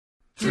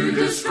to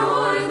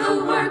destroy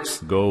the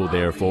works. Go,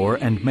 therefore,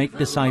 and make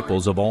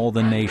disciples of all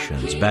the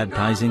nations,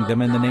 baptizing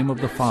them in the name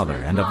of the Father,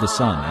 and of the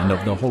Son, and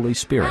of the Holy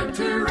Spirit,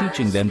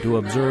 teaching them to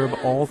observe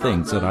all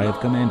things that I have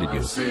commanded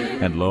you.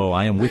 And lo,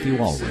 I am with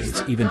you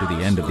always, even to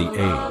the end of the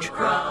age.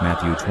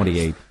 Matthew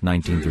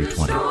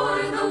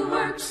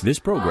 28:19-20. This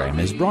program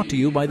is brought to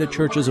you by the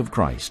Churches of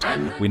Christ.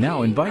 We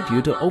now invite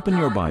you to open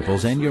your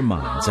Bibles and your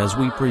minds as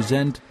we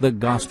present the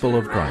Gospel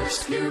of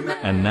Christ.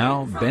 And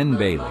now, Ben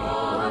Bailey.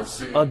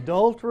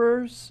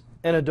 Adulterers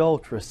and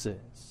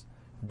adulteresses,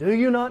 do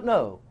you not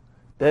know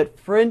that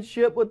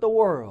friendship with the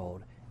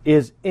world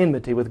is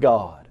enmity with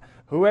God?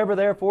 Whoever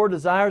therefore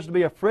desires to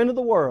be a friend of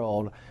the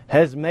world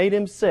has made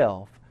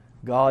himself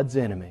God's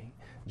enemy.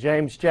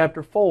 James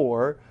chapter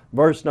 4,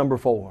 verse number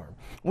 4.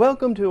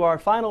 Welcome to our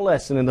final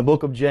lesson in the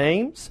book of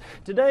James.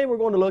 Today we're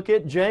going to look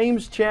at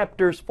James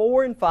chapters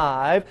 4 and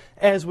 5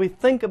 as we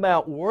think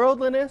about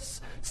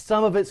worldliness,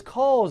 some of its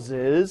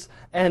causes,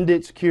 and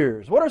its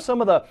cures. What are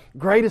some of the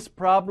greatest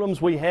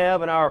problems we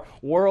have in our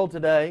world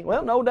today?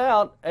 Well, no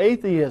doubt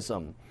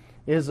atheism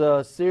is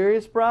a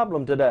serious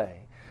problem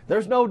today.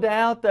 There's no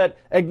doubt that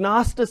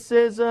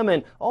agnosticism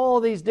and all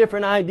these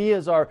different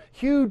ideas are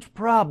huge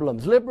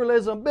problems.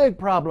 Liberalism, big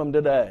problem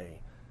today.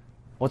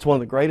 What's one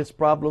of the greatest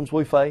problems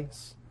we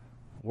face?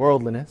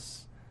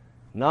 Worldliness.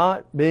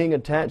 Not being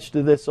attached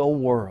to this old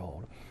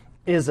world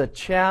is a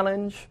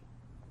challenge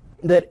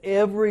that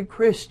every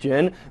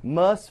Christian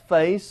must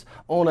face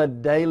on a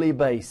daily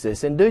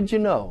basis. And did you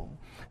know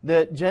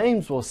that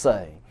James will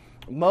say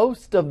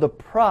most of the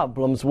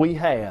problems we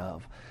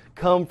have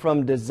come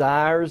from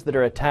desires that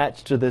are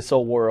attached to this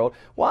old world?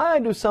 Why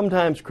do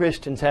sometimes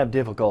Christians have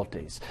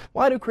difficulties?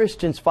 Why do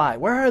Christians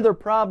fight? Where are there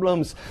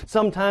problems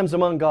sometimes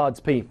among God's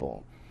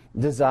people?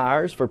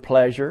 Desires for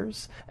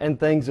pleasures and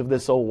things of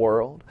this old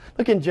world.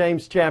 Look in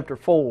James chapter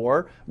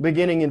 4,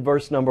 beginning in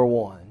verse number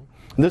 1.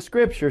 The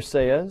Scripture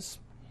says,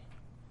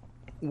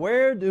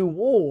 "Where do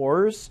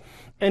wars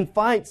and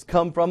fights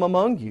come from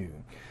among you?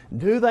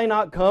 Do they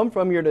not come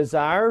from your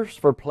desires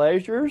for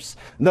pleasures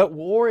that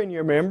war in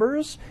your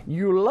members?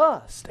 You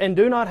lust and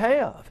do not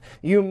have.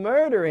 You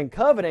murder and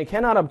covet and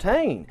cannot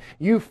obtain.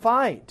 You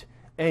fight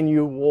and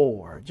you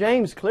war."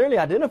 James clearly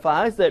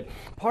identifies that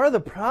part of the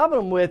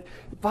problem with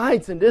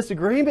fights and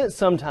disagreements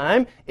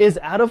sometimes is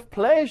out of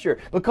pleasure,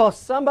 because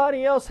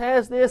somebody else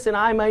has this and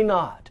I may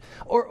not,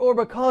 or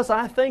because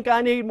I think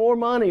I need more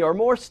money or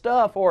more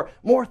stuff or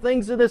more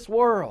things of this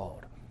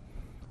world.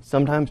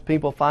 Sometimes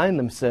people find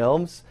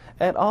themselves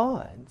at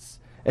odds.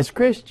 As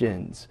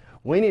Christians,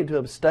 we need to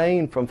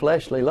abstain from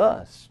fleshly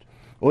lust,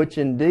 which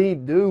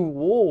indeed do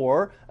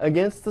war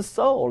against the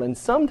soul. And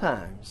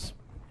sometimes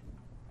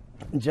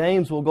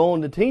James will go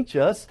on to teach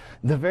us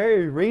the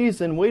very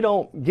reason we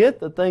don't get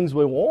the things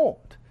we want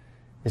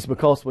is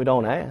because we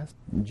don't ask.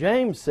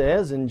 James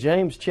says in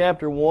James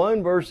chapter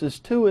 1 verses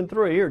 2 and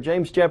 3, or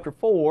James chapter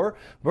 4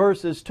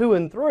 verses 2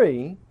 and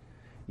 3,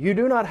 you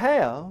do not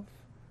have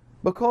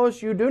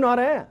because you do not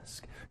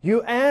ask.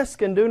 You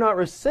ask and do not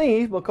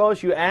receive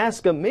because you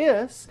ask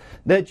amiss,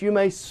 that you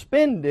may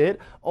spend it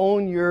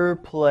on your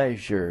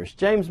pleasures.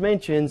 James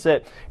mentions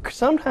that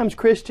sometimes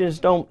Christians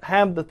don't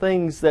have the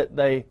things that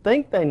they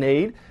think they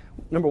need.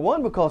 Number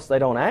one, because they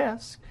don't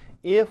ask.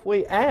 If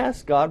we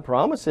ask, God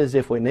promises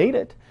if we need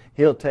it,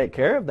 He'll take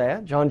care of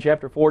that. John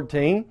chapter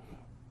 14,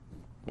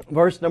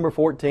 verse number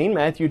 14,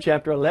 Matthew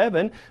chapter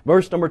 11,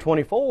 verse number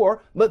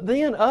 24. But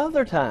then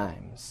other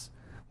times,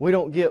 we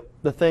don't get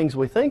the things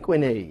we think we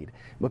need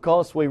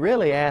because we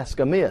really ask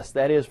amiss.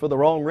 That is, for the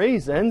wrong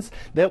reasons,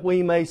 that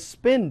we may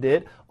spend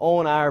it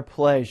on our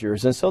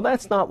pleasures. And so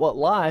that's not what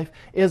life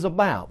is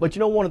about. But you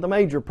know, one of the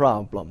major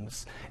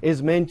problems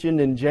is mentioned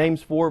in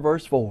James 4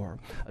 verse 4.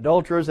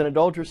 Adulterers and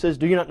adulteresses,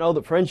 do you not know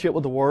that friendship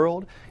with the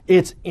world,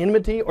 it's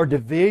enmity or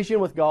division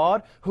with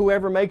God?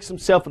 Whoever makes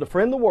himself a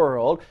friend of the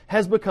world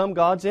has become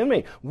God's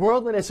enemy.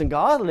 Worldliness and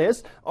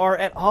godliness are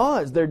at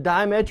odds. They're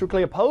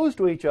diametrically opposed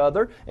to each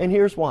other. And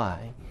here's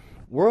why.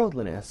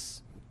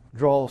 Worldliness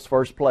draws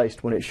first place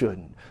when it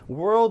shouldn't.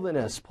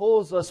 Worldliness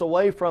pulls us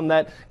away from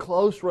that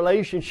close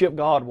relationship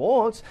God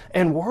wants,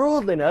 and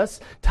worldliness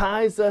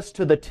ties us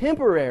to the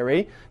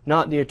temporary,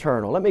 not the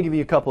eternal. Let me give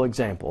you a couple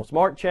examples.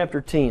 Mark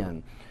chapter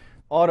 10.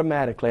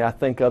 Automatically, I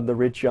think of the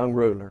rich young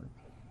ruler.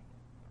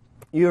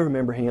 You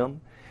remember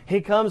him.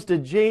 He comes to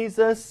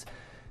Jesus,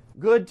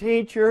 "Good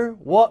teacher,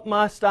 what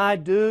must I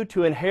do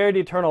to inherit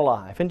eternal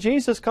life?" And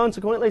Jesus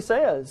consequently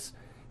says,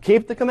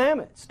 "Keep the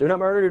commandments. Do not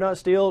murder, do not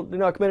steal, do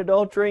not commit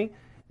adultery."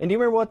 And do you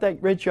remember what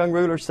that rich young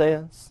ruler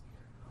says?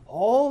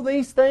 "All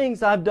these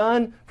things I've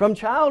done from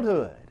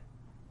childhood.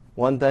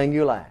 One thing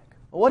you lack."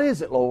 "What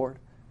is it, Lord?"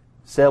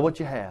 "Sell what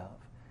you have.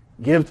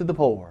 Give to the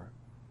poor.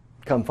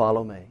 Come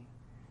follow me."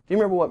 Do you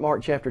remember what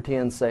Mark chapter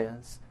 10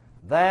 says?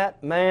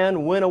 That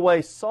man went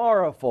away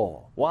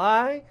sorrowful.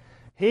 Why?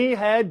 He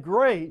had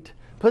great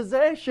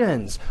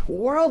possessions.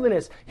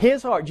 Worldliness.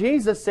 His heart.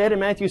 Jesus said in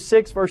Matthew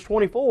 6 verse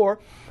 24,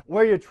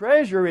 "Where your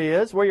treasure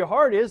is, where your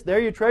heart is, there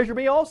your treasure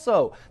be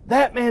also."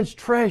 That man's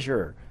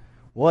treasure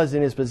was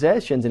in his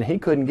possessions, and he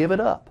couldn't give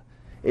it up.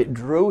 It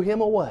drew him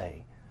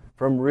away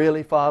from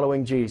really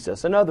following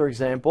Jesus. Another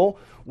example,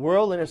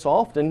 worldliness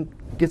often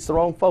gets the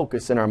wrong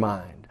focus in our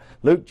mind.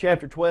 Luke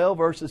chapter 12,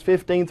 verses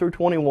 15 through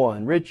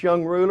 21.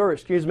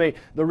 The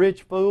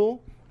rich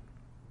fool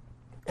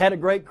had a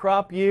great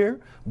crop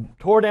year,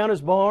 tore down his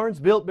barns,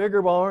 built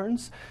bigger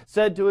barns,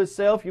 said to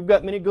himself, you've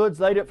got many goods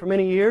laid up for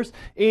many years,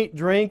 eat,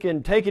 drink,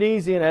 and take it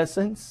easy in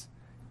essence.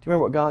 Do you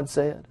remember what God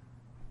said?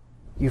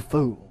 You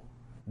fool,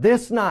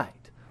 this night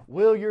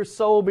will your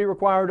soul be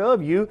required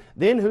of you,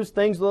 then whose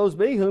things will those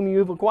be whom you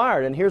have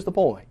acquired? And here's the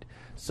point.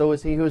 So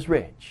is he who is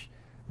rich,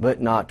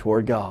 but not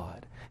toward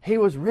God. He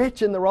was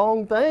rich in the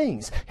wrong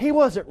things. He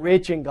wasn't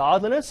rich in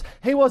godliness.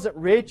 He wasn't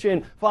rich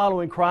in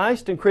following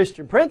Christ and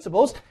Christian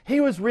principles. He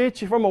was rich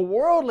from a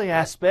worldly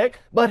aspect,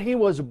 but he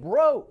was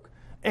broke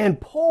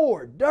and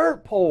poor,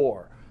 dirt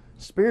poor,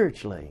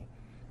 spiritually.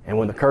 And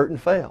when the curtain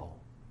fell,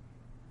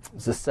 it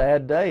was a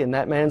sad day in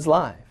that man's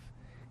life.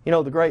 You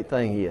know, the great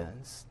thing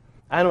is,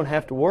 I don't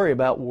have to worry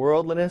about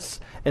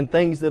worldliness and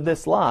things of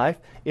this life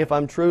if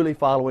I'm truly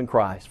following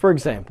Christ. For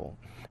example,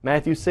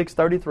 Matthew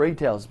 6:33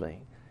 tells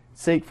me,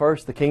 seek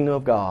first the kingdom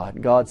of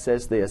God. God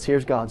says this.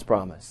 Here's God's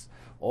promise.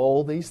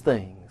 All these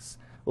things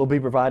will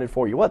be provided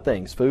for you. What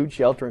things? Food,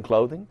 shelter, and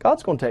clothing.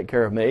 God's going to take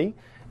care of me,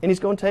 and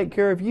He's going to take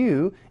care of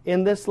you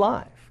in this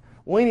life.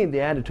 We need the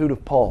attitude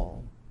of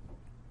Paul.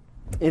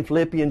 In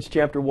Philippians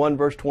chapter 1,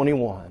 verse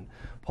 21,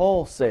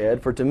 Paul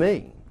said, for to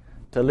me,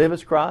 to live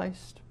is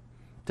Christ,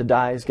 to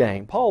die is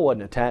gain. Paul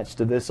wasn't attached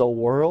to this old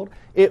world.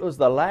 It was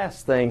the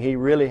last thing he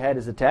really had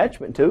his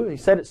attachment to. He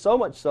said it so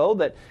much so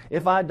that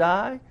if I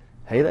die,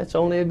 hey, that's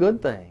only a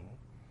good thing.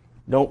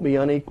 Don't be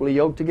unequally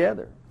yoked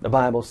together, the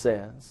Bible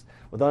says,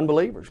 with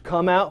unbelievers.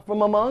 Come out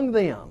from among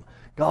them.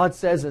 God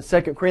says in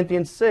 2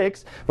 Corinthians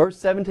 6, verse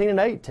 17 and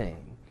 18.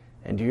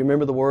 And do you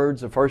remember the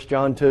words of 1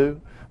 John 2,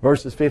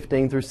 verses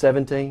 15 through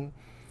 17?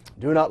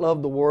 Do not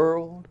love the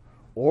world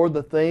or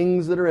the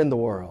things that are in the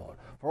world.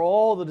 For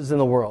all that is in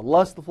the world,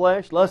 lust of the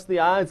flesh, lust of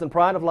the eyes, and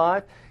pride of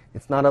life,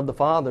 it's not of the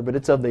Father, but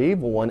it's of the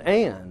evil one.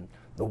 And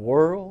the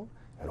world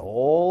and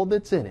all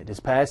that's in it is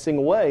passing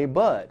away,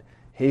 but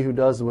he who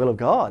does the will of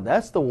God,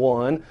 that's the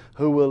one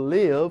who will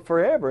live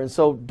forever. And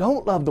so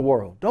don't love the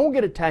world. Don't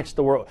get attached to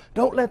the world.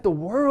 Don't let the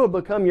world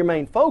become your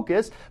main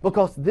focus,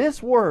 because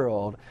this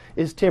world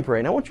is temporary.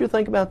 And I want you to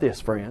think about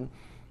this, friend.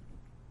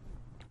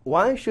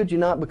 Why should you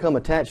not become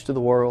attached to the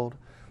world?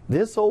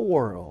 This old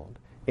world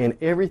and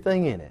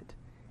everything in it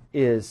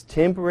is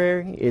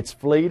temporary, it's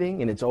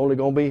fleeting, and it's only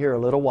going to be here a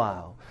little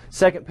while.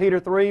 2 Peter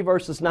 3,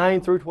 verses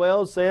 9 through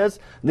 12 says,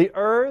 the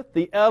earth,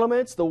 the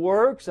elements, the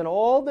works, and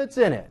all that's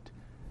in it,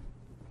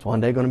 it's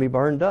one day going to be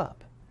burned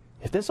up.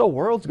 If this old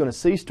world's going to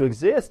cease to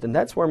exist, and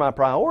that's where my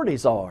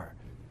priorities are,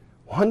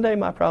 one day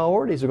my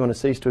priorities are going to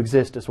cease to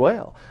exist as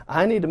well.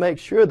 I need to make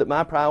sure that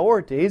my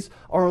priorities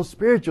are on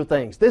spiritual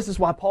things. This is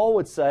why Paul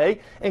would say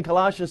in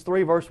Colossians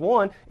 3, verse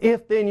 1,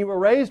 if then you were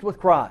raised with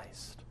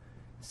Christ,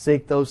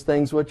 seek those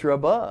things which are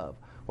above,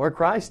 where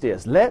Christ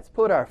is. Let's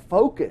put our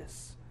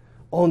focus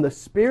on the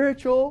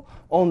spiritual,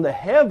 on the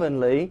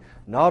heavenly,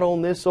 not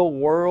on this old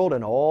world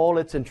and all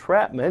its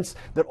entrapments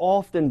that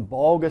often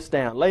bog us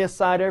down. Lay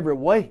aside every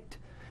weight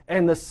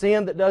and the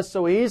sin that does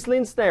so easily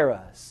ensnare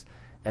us,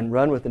 and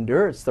run with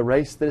endurance the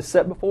race that is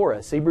set before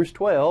us. Hebrews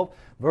 12,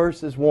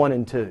 verses 1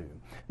 and 2.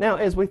 Now,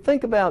 as we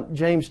think about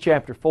James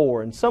chapter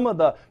 4 and some of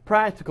the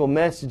practical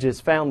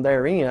messages found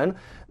therein,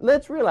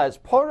 let's realize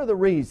part of the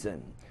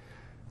reason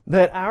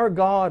that our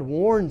God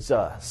warns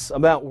us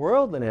about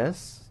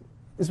worldliness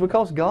is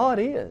because God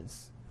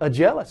is a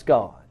jealous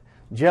God.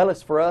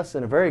 Jealous for us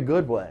in a very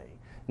good way.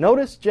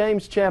 Notice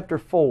James chapter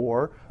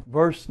 4,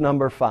 verse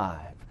number 5.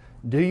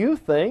 Do you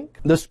think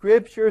the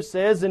Scripture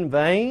says in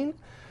vain,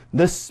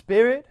 the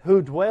Spirit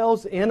who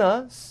dwells in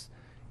us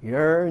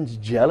yearns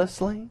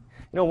jealously? You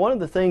know, one of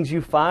the things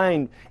you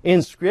find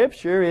in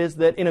Scripture is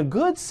that in a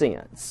good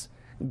sense,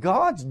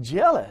 God's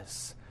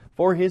jealous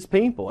for His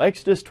people.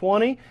 Exodus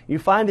 20, you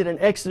find it in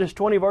Exodus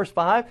 20 verse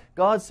 5.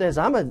 God says,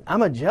 I'm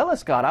a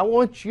jealous God. I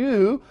want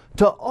you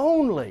to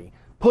only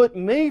put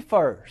me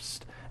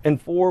first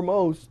and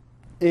foremost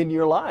in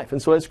your life.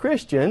 And so as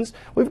Christians,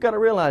 we've got to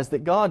realize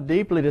that God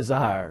deeply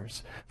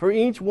desires for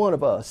each one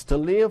of us to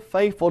live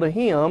faithful to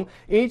Him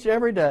each and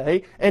every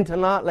day, and to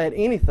not let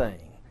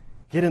anything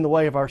get in the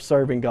way of our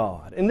serving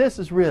God. And this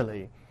is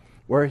really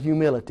where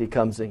humility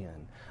comes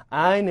in.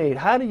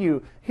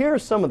 Here are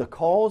some of the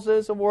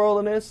causes of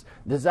worldliness: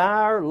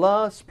 desire,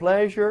 lust,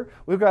 pleasure.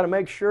 We've got to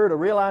make sure to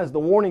realize the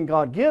warning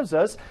God gives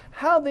us.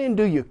 How then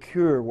do you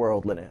cure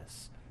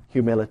worldliness?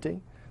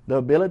 Humility. The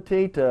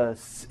ability to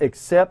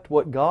accept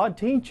what God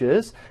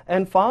teaches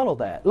and follow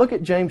that. Look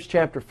at James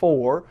chapter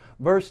 4,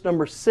 verse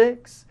number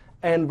 6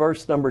 and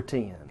verse number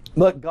 10.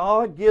 But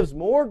God gives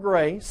more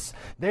grace.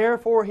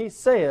 Therefore He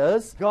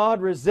says,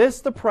 God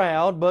resists the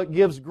proud, but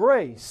gives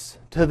grace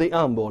to the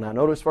humble. Now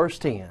notice verse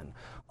 10.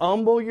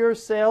 Humble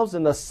yourselves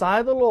in the sight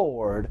of the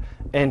Lord,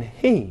 and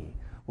He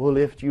will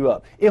lift you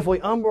up. If we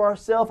humble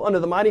ourselves under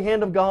the mighty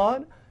hand of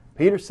God,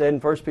 Peter said in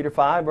 1 Peter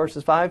 5,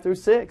 verses 5 through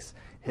 6,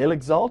 He'll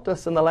exalt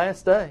us in the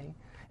last day.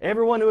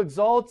 Everyone who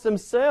exalts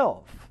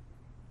himself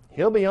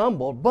he'll be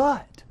humbled,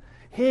 but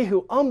he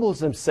who humbles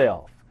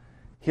himself,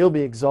 he'll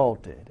be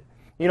exalted.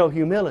 You know,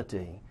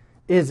 humility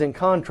is in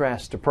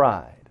contrast to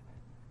pride.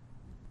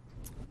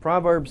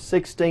 Proverbs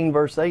 16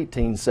 verse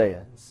 18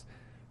 says,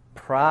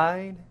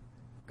 pride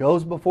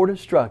goes before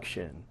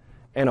destruction,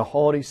 and a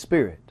haughty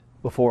spirit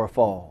before a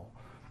fall.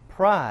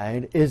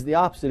 Pride is the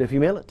opposite of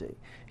humility.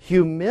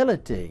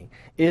 Humility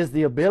is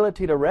the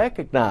ability to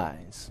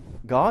recognize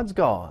God's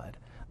God.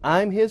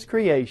 I'm His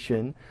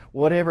creation.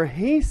 Whatever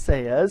He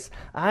says,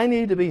 I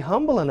need to be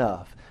humble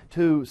enough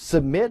to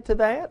submit to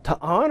that, to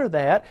honor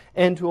that,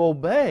 and to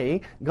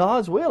obey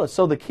God's will.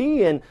 So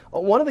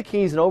one of the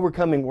keys in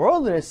overcoming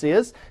worldliness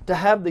is to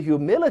have the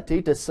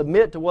humility to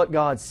submit to what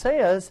God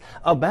says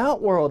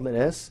about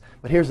worldliness.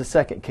 But here's the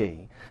second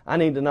key. I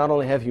need to not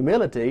only have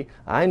humility,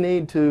 I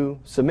need to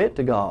submit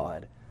to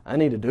God. I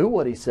need to do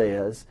what He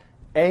says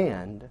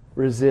and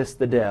resist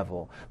the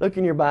devil. Look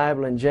in your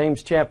Bible in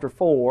James chapter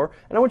 4,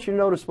 and I want you to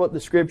notice what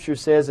the Scripture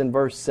says in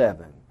verse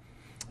 7.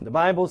 The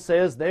Bible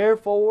says,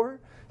 therefore,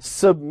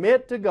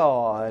 submit to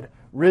God,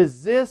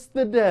 resist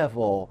the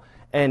devil,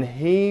 and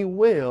he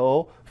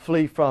will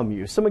flee from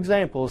you. Some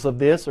examples of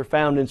this are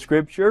found in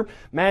Scripture.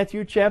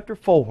 Matthew chapter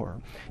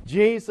 4.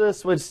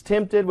 Jesus was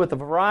tempted with a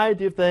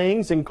variety of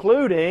things,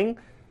 including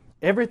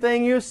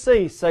everything you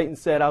see, Satan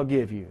said, I'll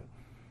give you.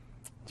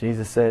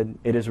 Jesus said,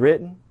 it is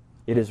written,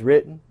 it is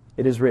written,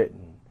 it is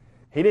written.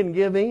 He didn't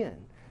give in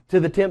to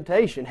the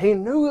temptation. He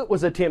knew it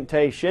was a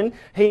temptation.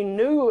 He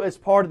knew it was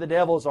part of the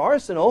devil's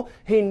arsenal.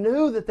 He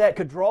knew that that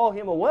could draw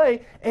him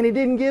away, and he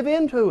didn't give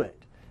in to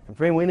it. And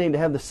friend, we need to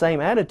have the same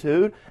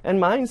attitude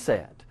and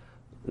mindset.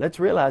 Let's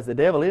realize the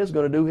devil is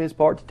going to do his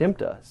part to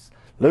tempt us.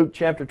 Luke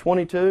chapter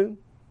 22,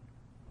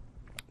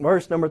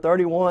 verse number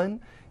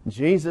 31,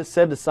 Jesus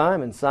said to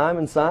Simon,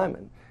 Simon,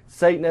 Simon,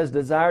 Satan has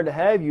desired to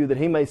have you that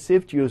he may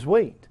sift you as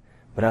wheat,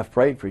 but I've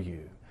prayed for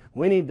you.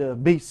 We need to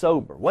be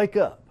sober. Wake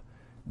up.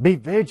 Be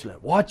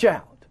vigilant. Watch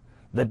out.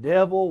 The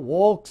devil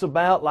walks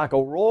about like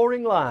a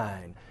roaring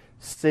lion,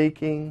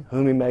 seeking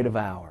whom he may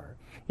devour.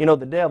 You know,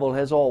 the devil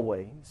has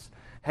always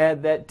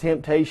had that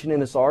temptation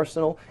in his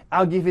arsenal.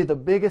 I'll give you the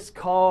biggest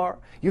car.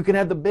 You can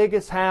have the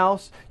biggest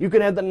house. You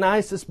can have the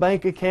nicest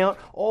bank account.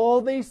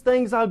 All these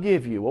things I'll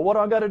give you. Well, what do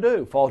I got to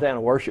do? Fall down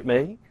and worship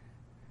me?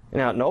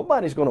 Now,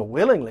 nobody's going to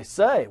willingly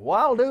say, well,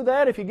 I'll do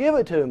that if you give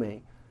it to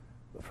me.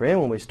 But friend,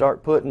 when we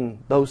start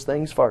putting those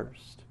things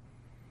first,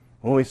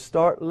 when we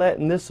start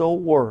letting this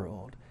old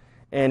world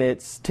and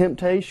its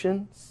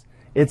temptations,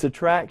 its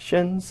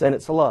attractions, and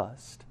its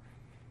lust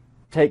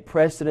take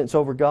precedence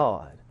over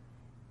God,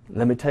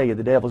 let me tell you,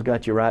 the devil's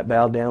got you right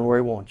bowed down where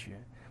he wants you.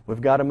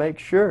 We've got to make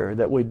sure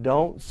that we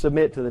don't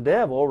submit to the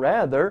devil.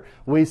 Rather,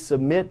 we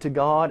submit to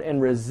God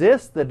and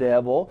resist the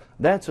devil.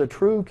 That's a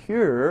true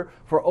cure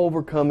for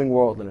overcoming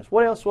worldliness.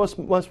 What else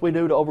must we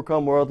do to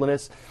overcome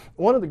worldliness?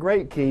 One of the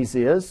great keys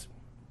is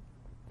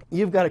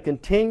you've got to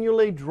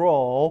continually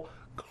draw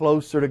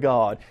closer to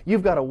God.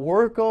 You've got to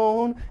work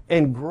on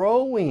and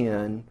grow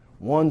in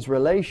one's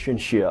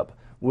relationship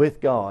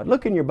with God.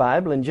 Look in your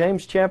Bible in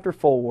James chapter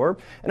 4,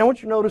 and I want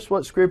you to notice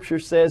what Scripture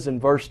says in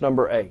verse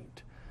number 8.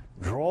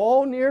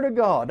 Draw near to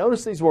God.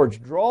 Notice these words.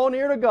 Draw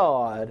near to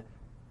God.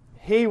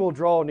 He will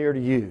draw near to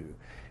you.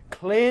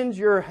 Cleanse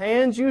your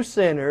hands, you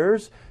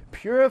sinners.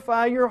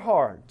 Purify your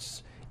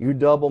hearts, you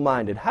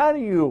double-minded. How do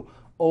you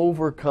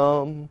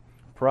overcome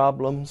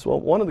problems? Well,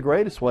 one of the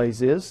greatest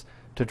ways is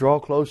to draw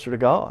closer to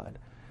God.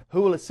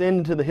 Who will ascend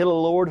into the hill of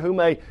the Lord? Who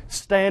may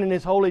stand in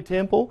His holy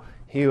temple?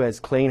 He who has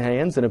clean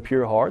hands and a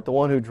pure heart, the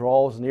one who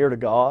draws near to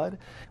God.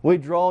 We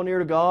draw near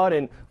to God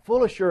in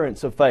full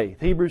assurance of faith.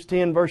 Hebrews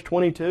 10 verse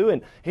 22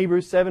 and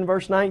Hebrews 7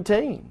 verse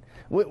 19.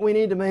 We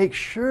need to make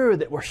sure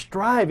that we're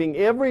striving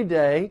every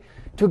day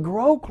to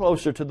grow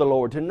closer to the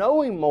Lord, to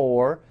know Him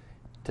more,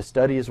 to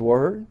study His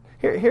Word.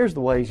 Here's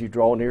the ways you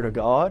draw near to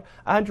God.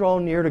 I draw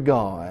near to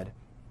God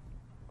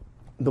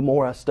the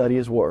more I study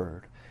His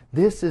Word.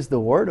 This is the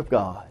Word of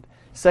God.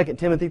 2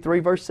 Timothy 3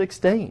 verse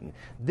 16.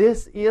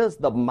 This is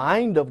the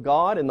mind of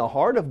God and the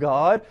heart of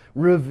God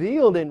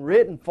revealed in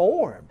written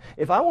form.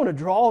 If I want to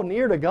draw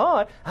near to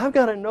God, I've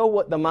got to know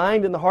what the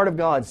mind and the heart of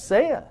God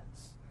says.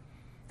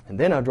 And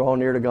then I draw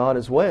near to God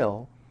as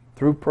well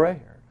through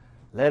prayer.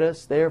 Let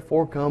us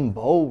therefore come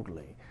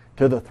boldly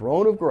to the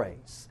throne of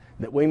grace,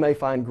 that we may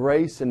find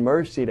grace and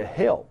mercy to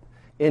help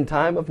in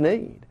time of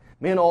need.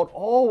 Men ought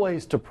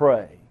always to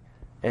pray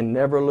and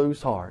never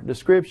lose heart. The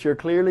Scripture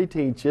clearly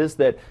teaches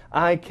that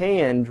I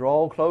can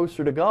draw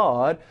closer to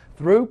God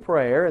through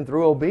prayer and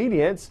through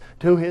obedience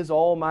to His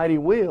almighty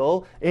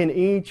will in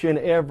each and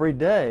every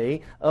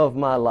day of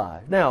my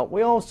life. Now,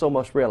 we also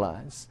must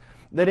realize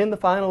that in the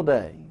final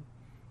day,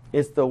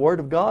 it's the Word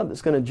of God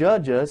that's going to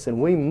judge us,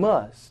 and we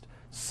must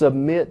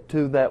submit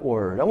to that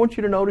Word. I want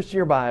you to notice in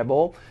your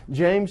Bible,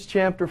 James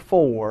chapter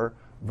 4,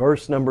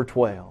 verse number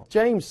 12.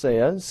 James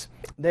says,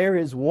 there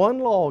is one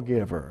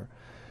lawgiver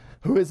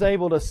who is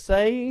able to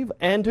save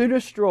and to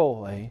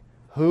destroy.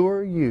 Who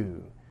are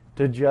you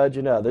to judge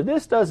another?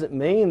 This doesn't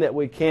mean that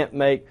we can't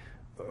make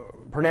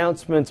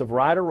pronouncements of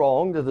right or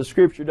wrong, that the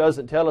Scripture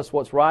doesn't tell us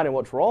what's right and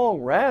what's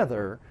wrong.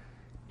 Rather,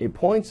 it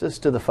points us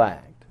to the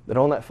fact that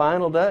on that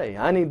final day,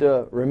 I need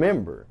to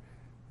remember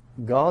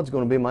God's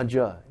going to be my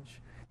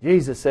judge.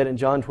 Jesus said in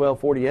John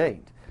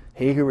 12:48,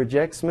 He who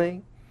rejects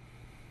me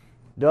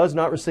does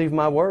not receive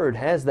my word,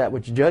 has that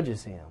which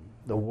judges him.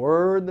 The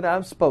word that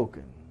I've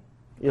spoken,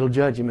 it'll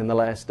judge him in the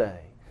last day.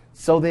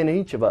 So then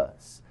each of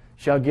us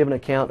shall give an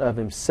account of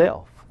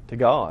himself to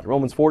God.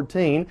 Romans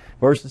 14,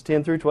 verses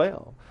 10 through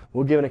 12.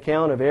 We'll give an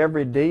account of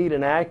every deed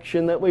and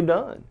action that we've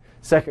done.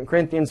 2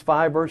 Corinthians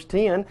 5, verse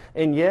 10,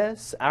 and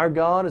yes, our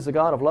God is a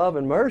God of love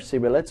and mercy,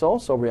 but let's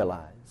also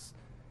realize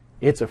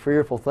it's a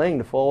fearful thing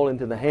to fall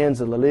into the hands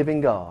of the living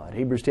God.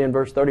 Hebrews 10,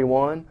 verse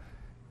 31,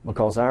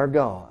 because our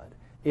God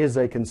is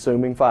a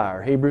consuming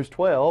fire. Hebrews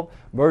 12,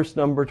 verse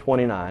number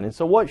 29. And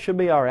so what should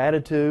be our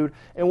attitude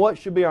and what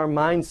should be our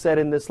mindset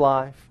in this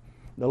life?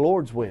 The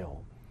Lord's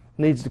will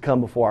needs to come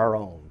before our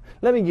own.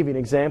 Let me give you an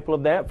example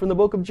of that from the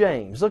book of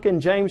James. Look in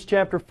James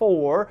chapter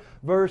 4,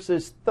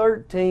 verses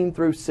 13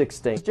 through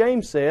 16.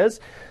 James says,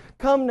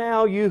 Come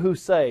now, you who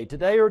say,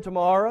 today or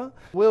tomorrow,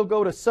 we'll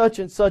go to such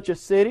and such a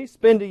city,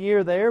 spend a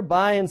year there,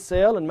 buy and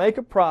sell, and make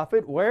a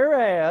profit,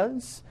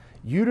 whereas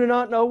you do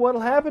not know what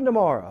will happen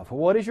tomorrow. For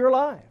what is your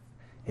life?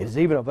 It is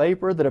even a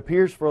vapor that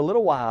appears for a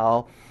little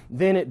while,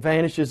 then it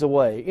vanishes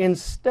away.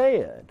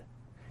 Instead,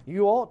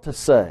 you ought to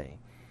say,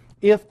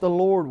 if the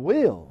Lord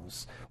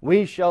wills,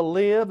 we shall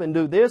live and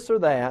do this or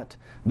that.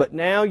 But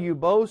now you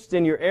boast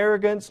in your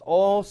arrogance.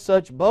 All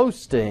such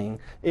boasting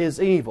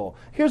is evil.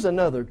 Here's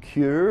another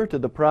cure to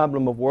the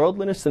problem of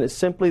worldliness, and it's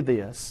simply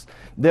this,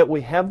 that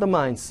we have the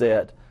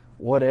mindset,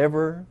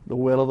 whatever the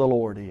will of the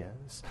Lord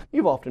is.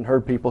 You've often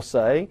heard people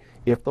say,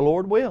 if the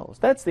Lord wills.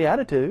 That's the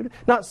attitude.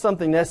 Not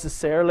something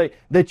necessarily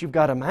that you've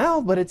got a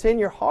mouth, but it's in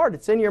your heart,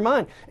 it's in your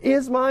mind.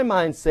 Is my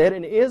mindset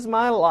and is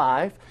my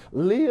life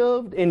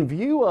lived in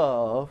view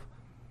of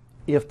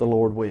if the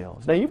Lord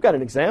wills? Now you've got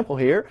an example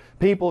here.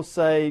 People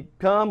say,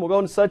 come, we'll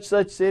go to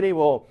such city,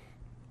 we'll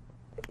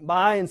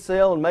buy and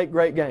sell and make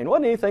great gain. It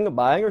wasn't anything of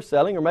buying or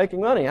selling or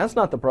making money. That's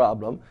not the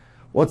problem.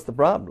 What's the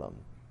problem?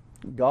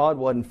 God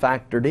wasn't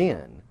factored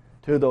in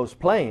to those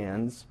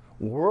plans.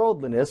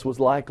 Worldliness was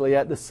likely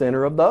at the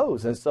center of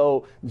those. And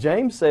so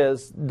James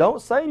says,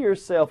 don't say to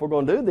yourself, we're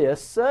going to do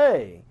this.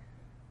 Say,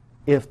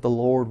 if the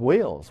Lord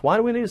wills. Why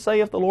do we need to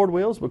say if the Lord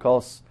wills?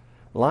 Because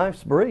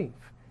life's brief,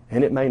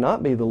 and it may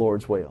not be the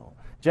Lord's will.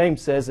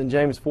 James says in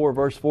James 4,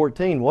 verse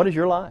 14, what is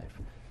your life?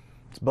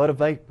 It's but a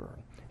vapor,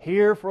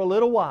 here for a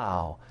little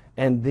while,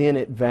 and then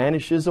it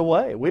vanishes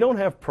away. We don't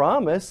have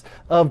promise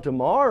of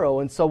tomorrow,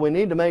 and so we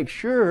need to make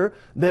sure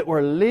that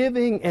we're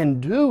living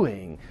and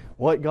doing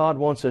what God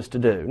wants us to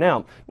do.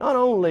 Now, not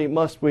only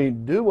must we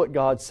do what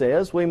God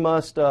says, we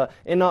must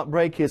and not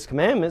break His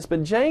commandments,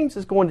 but James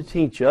is going to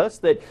teach us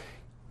that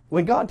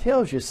when God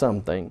tells you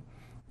something,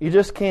 you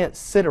just can't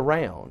sit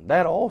around.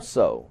 That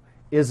also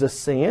is a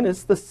sin.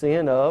 It's the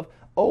sin of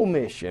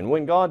omission.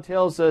 When God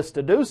tells us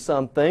to do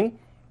something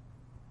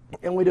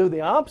and we do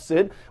the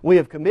opposite, we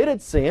have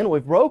committed sin,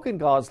 we've broken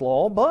God's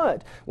law.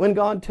 But when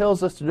God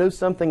tells us to do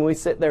something, we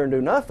sit there and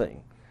do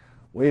nothing.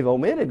 We've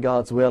omitted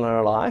God's will in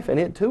our life, and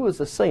it too is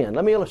a sin.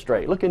 Let me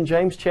illustrate. Look in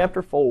James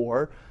chapter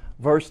 4,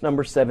 verse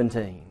number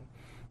 17.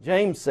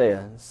 James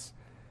says,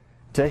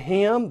 to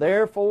him,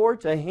 therefore,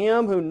 to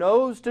him who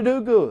knows to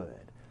do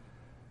good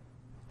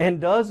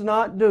and does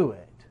not do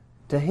it,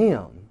 to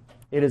him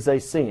it is a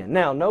sin.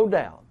 Now, no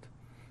doubt,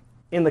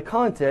 in the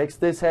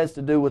context, this has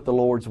to do with the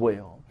Lord's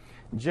will.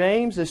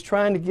 James is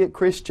trying to get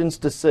Christians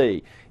to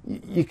see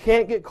you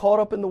can't get caught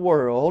up in the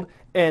world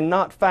and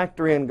not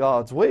factor in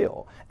God's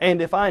will.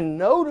 And if I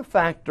know to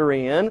factor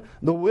in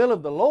the will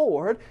of the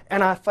Lord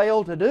and I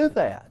fail to do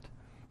that,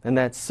 then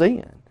that's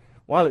sin.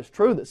 While it's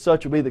true that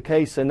such will be the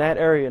case in that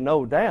area,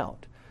 no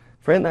doubt,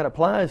 friend, that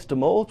applies to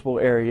multiple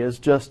areas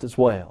just as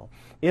well.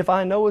 If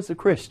I know as a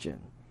Christian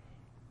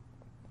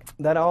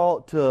that I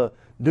ought to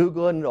do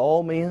good unto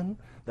all men,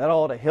 that I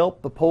ought to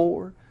help the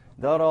poor,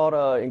 that ought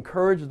to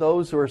encourage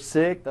those who are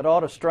sick, that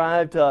ought to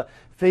strive to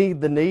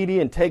feed the needy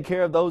and take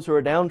care of those who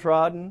are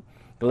downtrodden,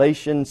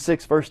 Galatians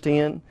 6, verse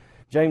 10,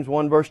 James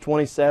 1, verse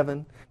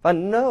 27. If I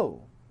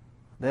know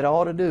that I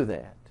ought to do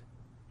that,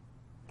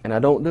 and I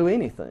don't do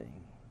anything,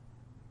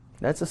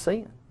 that's a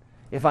sin.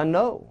 If I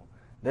know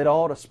that I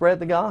ought to spread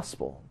the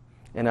gospel,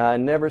 and I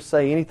never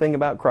say anything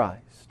about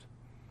Christ,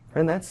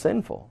 friend, that's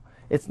sinful.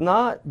 It's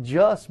not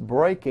just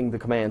breaking the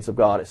commands of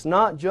God. It's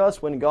not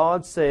just when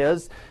God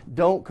says,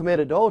 don't commit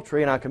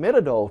adultery, and I commit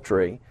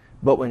adultery,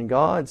 but when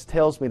God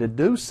tells me to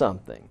do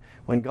something,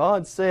 when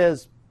God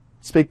says,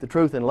 speak the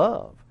truth in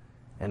love,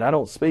 and I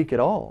don't speak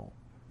at all,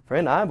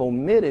 friend, I've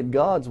omitted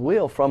God's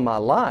will from my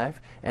life,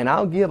 and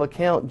I'll give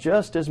account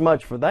just as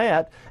much for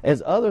that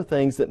as other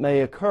things that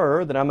may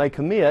occur, that I may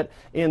commit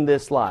in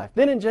this life.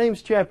 Then in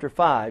James chapter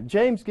 5,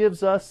 James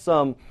gives us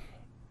some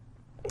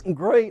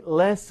great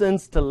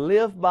lessons to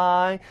live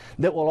by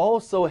that will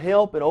also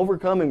help in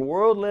overcoming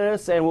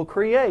worldliness and will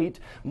create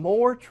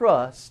more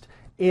trust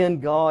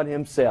in God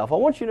Himself. I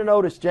want you to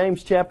notice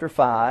James chapter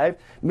 5,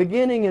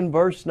 beginning in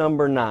verse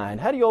number 9.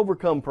 How do you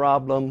overcome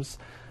problems?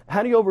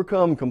 How do you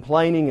overcome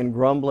complaining and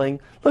grumbling?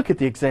 Look at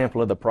the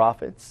example of the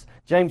prophets.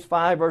 James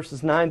 5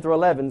 verses 9 through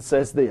 11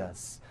 says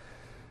this,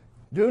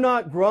 "Do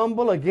not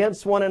grumble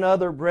against one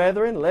another,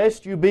 brethren,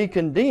 lest you be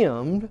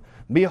condemned.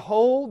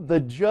 Behold,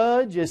 the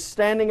judge is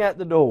standing at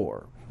the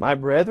door. My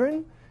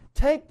brethren,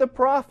 take the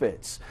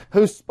prophets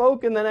who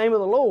spoke in the name of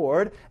the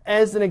Lord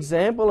as an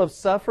example of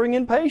suffering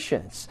and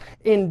patience.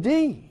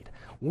 Indeed,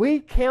 we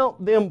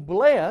count them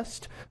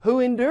blessed who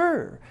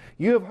endure.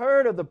 You have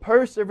heard of the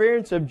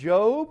perseverance of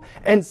Job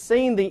and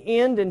seen the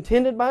end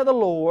intended by the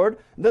Lord,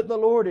 that the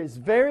Lord is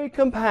very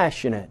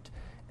compassionate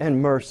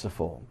and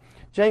merciful."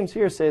 James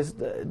here says,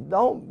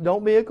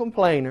 don't be a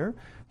complainer.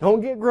 Don't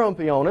get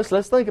grumpy on us.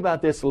 Let's think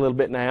about this a little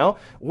bit now.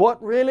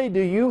 What really do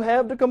you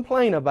have to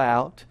complain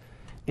about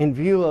in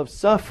view of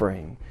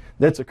suffering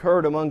that's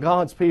occurred among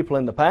God's people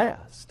in the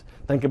past?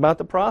 Think about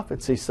the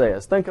prophets, he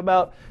says. Think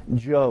about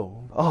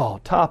Job. Oh,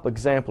 top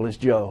example is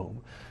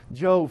Job.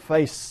 Job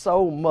faced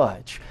so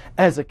much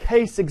as a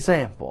case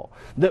example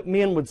that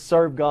men would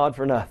serve God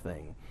for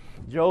nothing.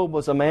 Job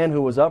was a man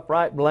who was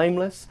upright,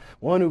 blameless,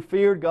 one who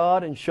feared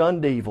God and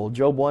shunned evil.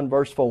 Job 1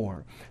 verse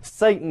 4.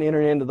 Satan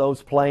entered into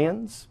those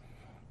plans.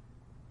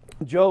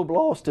 Job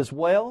lost his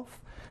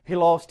wealth. He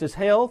lost his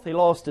health. He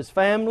lost his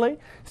family.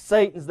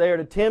 Satan's there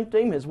to tempt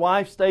him. His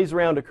wife stays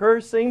around to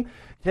curse him,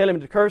 tell him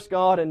to curse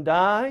God and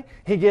die.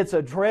 He gets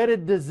a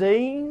dreaded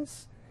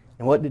disease.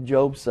 And what did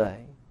Job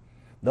say?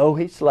 "Though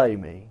he slay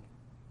me,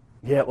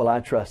 yet will I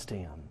trust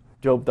him."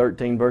 Job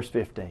 13 verse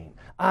 15.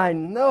 "I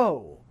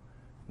know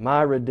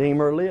my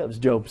Redeemer lives,"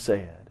 Job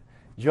said.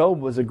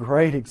 Job was a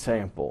great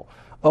example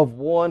of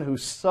one who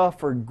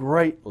suffered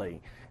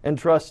greatly and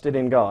trusted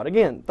in God.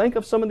 Again, think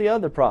of some of the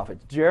other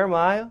prophets.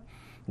 Jeremiah,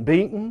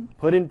 beaten,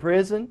 put in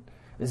prison.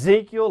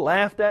 Ezekiel,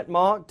 laughed at,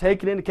 mocked,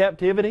 taken into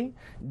captivity.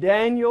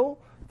 Daniel,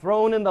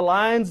 thrown in the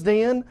lion's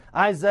den.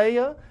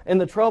 Isaiah, and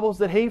the troubles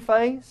that he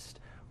faced.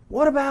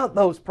 What about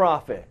those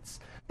prophets?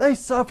 They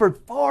suffered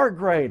far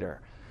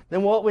greater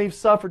than what we've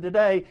suffered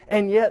today,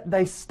 and yet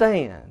they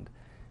stand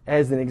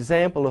as an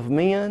example of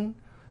men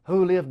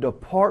who lived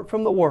apart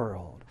from the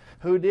world,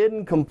 who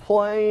didn't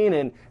complain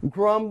and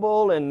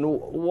grumble and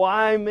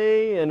why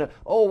me and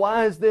oh,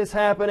 why is this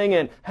happening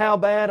and how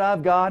bad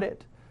I've got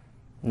it.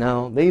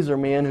 No, these are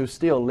men who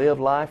still live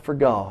life for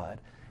God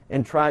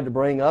and tried to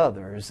bring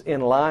others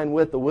in line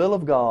with the will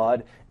of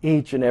God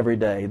each and every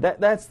day.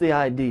 That's the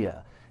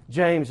idea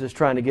James is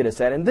trying to get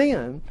us at. And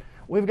then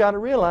we've got to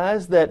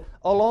realize that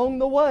along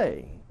the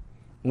way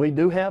we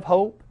do have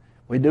hope,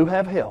 we do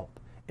have help,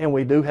 and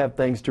we do have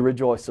things to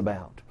rejoice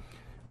about.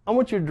 I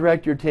want you to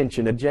direct your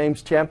attention to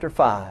James chapter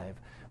 5,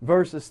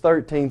 verses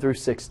 13 through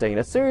 16.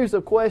 A series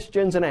of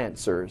questions and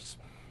answers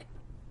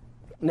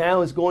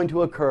now is going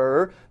to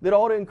occur that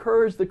ought to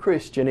encourage the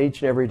Christian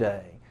each and every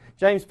day.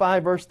 James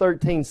 5 verse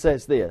 13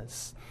 says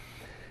this,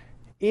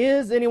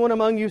 "Is anyone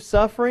among you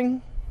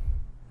suffering?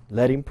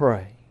 Let him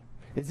pray.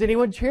 Is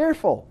anyone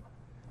cheerful?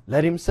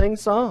 Let him sing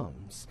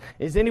psalms.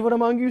 Is anyone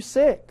among you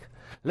sick?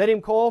 Let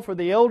him call for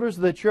the elders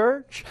of the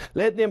church.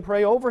 Let them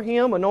pray over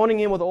him, anointing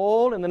him with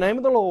oil in the name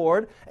of the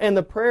Lord. And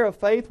the prayer of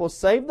faith will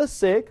save the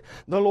sick.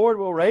 The Lord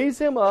will raise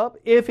him up.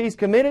 If he's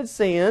committed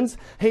sins,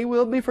 he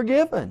will be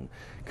forgiven.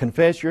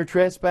 Confess your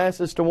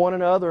trespasses to one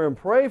another and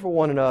pray for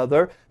one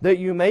another that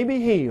you may be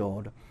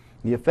healed.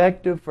 The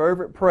effective,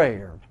 fervent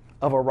prayer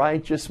of a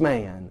righteous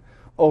man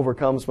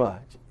overcomes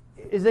much."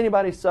 Is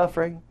anybody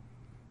suffering?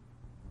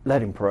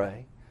 Let him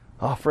pray.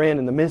 Oh, friend,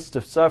 in the midst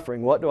of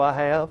suffering, what do I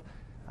have?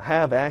 I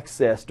have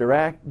access,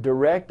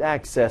 direct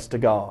access to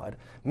God.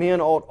 Men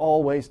ought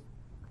always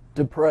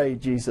to pray,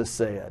 Jesus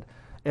said,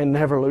 and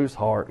never lose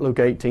heart, Luke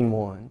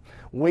 18:1.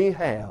 We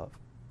have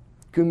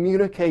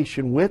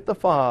communication with the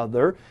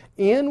Father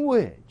in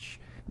which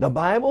the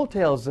Bible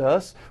tells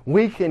us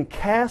we can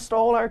cast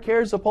all our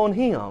cares upon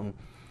Him.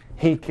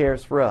 He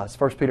cares for us.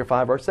 1 Peter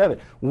 5 verse 7.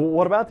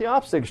 What about the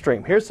opposite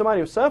extreme? Here's somebody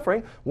who's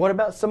suffering. What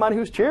about somebody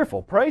who's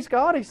cheerful? Praise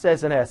God, he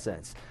says in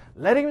essence.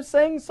 Let him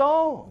sing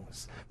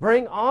songs.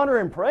 Bring honor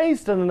and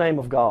praise to the name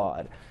of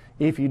God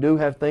if you do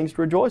have things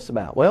to rejoice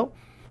about. Well,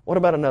 what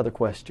about another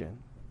question?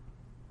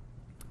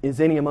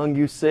 Is any among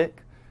you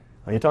sick?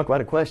 Well, you talk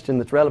about a question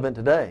that's relevant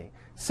today.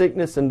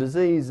 Sickness and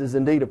disease is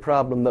indeed a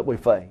problem that we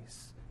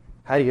face.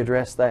 How do you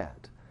address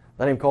that?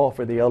 Let him call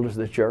for the elders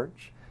of the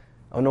church.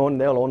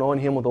 They'll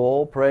anoint him with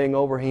oil, praying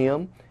over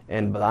him.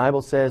 And the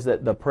Bible says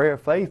that the prayer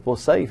of faith will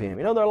save him.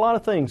 You know, there are a lot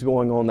of things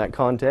going on in that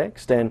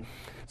context. And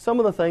some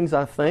of the things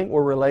I think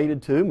were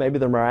related to, maybe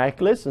they're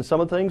miraculous, and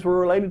some of the things were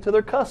related to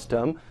their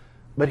custom.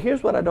 But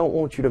here's what I don't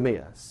want you to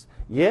miss.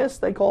 Yes,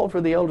 they called for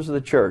the elders of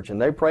the church,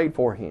 and they prayed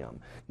for him.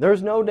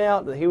 There's no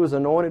doubt that he was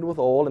anointed with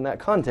oil in that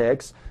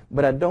context,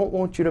 but I don't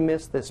want you to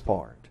miss this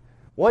part.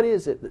 What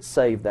is it that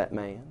saved that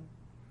man?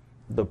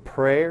 The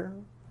prayer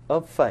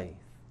of faith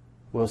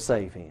will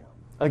save him.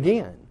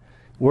 Again,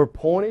 we're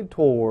pointed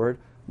toward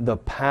the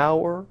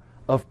power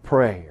of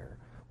prayer.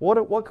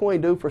 What can we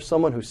do for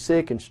someone who's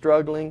sick and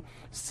struggling,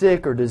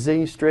 sick or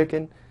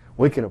disease-stricken?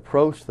 We can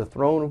approach the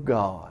throne of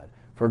God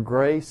for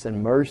grace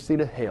and mercy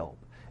to help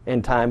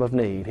in time of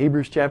need.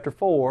 Hebrews chapter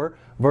 4,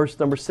 verse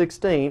number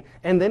 16.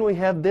 And then we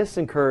have this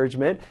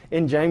encouragement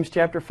in James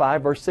chapter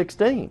 5, verse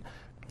 16.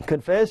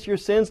 Confess your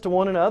sins to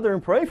one another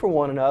and pray for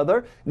one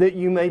another that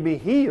you may be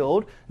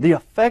healed. The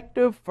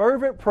effective,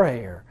 fervent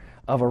prayer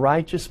of a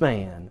righteous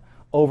man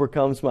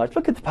overcomes much.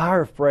 Look at the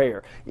power of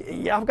prayer.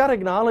 I've got to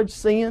acknowledge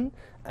sin.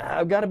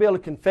 I've got to be able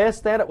to confess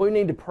that. We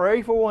need to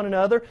pray for one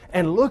another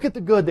and look at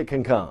the good that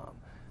can come.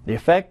 The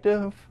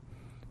effective,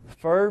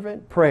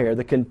 fervent prayer,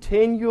 the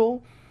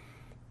continual,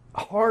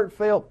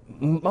 heartfelt,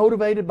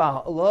 motivated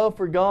by love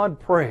for God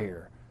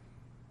prayer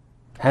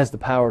has the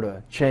power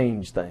to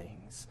change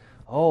things.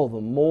 Oh,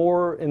 the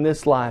more in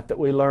this life that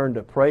we learn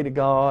to pray to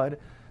God,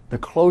 the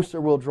closer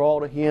we'll draw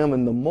to Him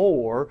and the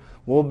more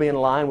we'll be in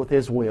line with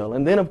His will.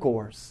 And then, of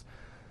course,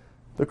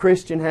 the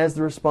Christian has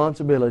the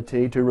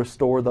responsibility to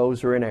restore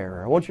those who are in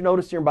error. I want you to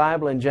notice in your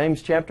Bible in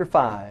James chapter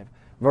 5,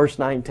 verse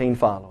 19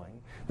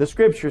 following. The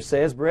Scripture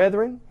says,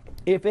 Brethren,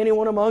 if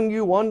anyone among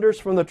you wanders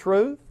from the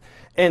truth,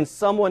 and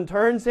someone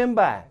turns him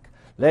back,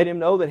 let him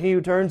know that he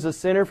who turns a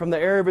sinner from the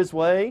error of his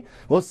way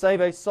will save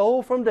a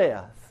soul from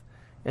death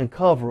and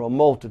cover a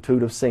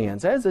multitude of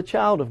sins. As a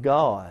child of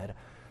God,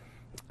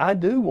 I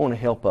do want to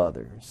help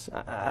others.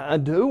 I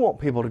do want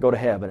people to go to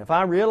heaven. If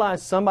I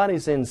realize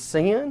somebody's in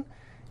sin,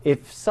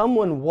 if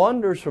someone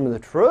wanders from the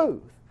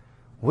truth,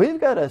 we've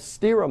got to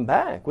steer them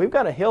back. We've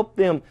got to help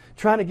them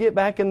try to get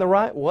back in the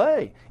right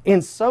way.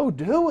 In so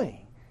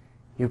doing,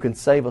 you can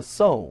save a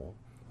soul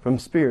from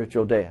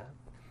spiritual death.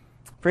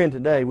 Friend,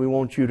 today we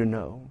want you to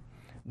know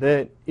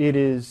that it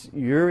is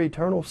your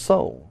eternal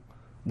soul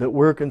that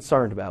we're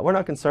concerned about. We're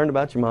not concerned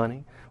about your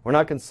money. We're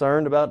not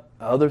concerned about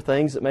other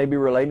things that may be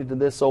related to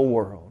this old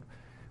world.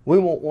 We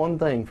want one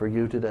thing for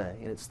you today,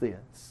 and it's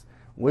this.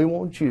 We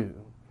want you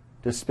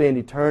to spend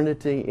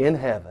eternity in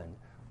heaven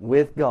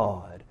with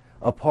God,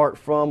 apart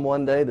from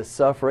one day the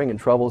suffering and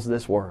troubles of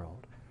this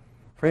world.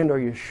 Friend, are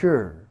you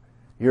sure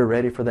you're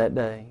ready for that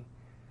day?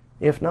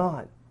 If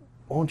not,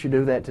 won't you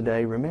do that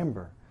today?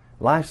 Remember,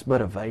 life's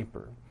but a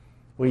vapor.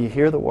 Will you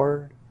hear the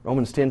Word?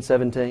 Romans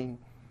 10:17.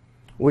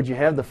 Would you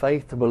have the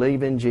faith to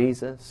believe in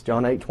Jesus?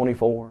 John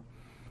 8:24.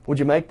 Would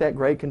you make that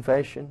great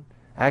confession?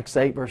 Acts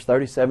 8, verse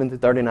 37 through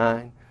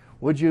 39.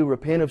 Would you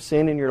repent of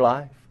sin in your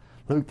life?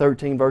 Luke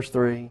 13, verse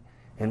 3.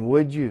 And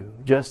would you,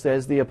 just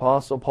as the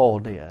Apostle Paul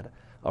did,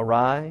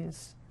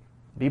 arise,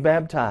 be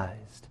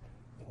baptized,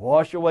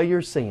 wash away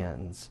your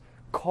sins,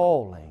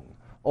 calling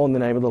on the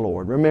name of the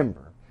Lord?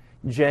 Remember,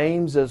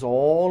 James is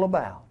all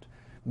about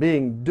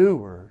being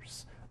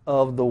doers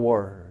of the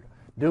Word.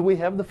 Do we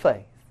have the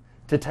faith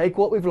to take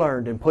what we've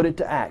learned and put it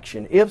to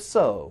action? If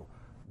so,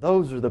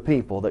 those are the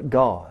people that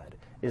God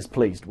is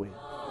pleased with.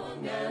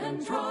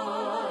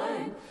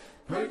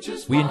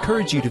 We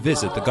encourage you to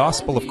visit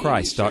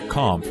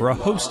thegospelofchrist.com for a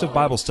host of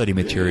Bible study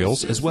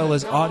materials as well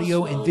as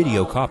audio and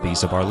video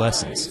copies of our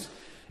lessons.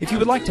 If you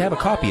would like to have a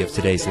copy of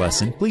today's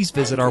lesson, please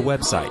visit our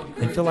website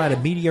and fill out a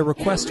media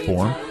request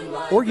form,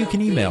 or you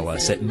can email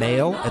us at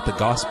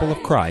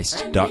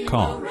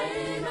mail@thegospelofchrist.com.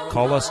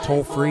 Call us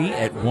toll-free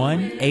at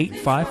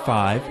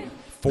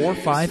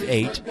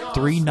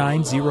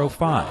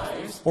 1-855-458-3905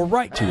 or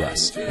write to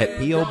us at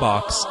P.O.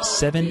 Box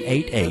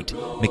 788,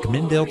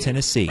 McMinnville,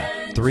 Tennessee,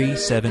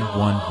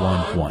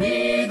 37111.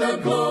 Be the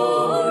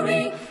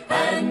glory,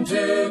 and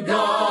to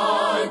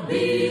God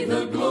be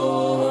the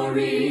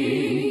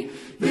glory.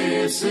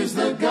 This is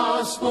the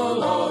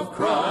gospel of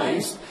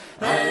Christ,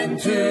 and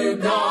to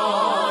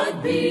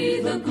God be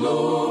the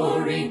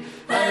glory,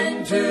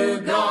 and to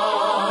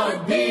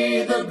God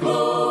be the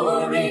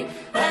glory,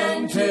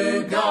 and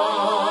to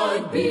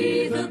God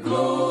be the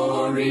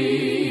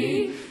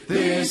glory.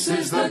 This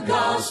is the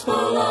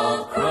gospel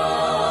of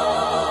Christ.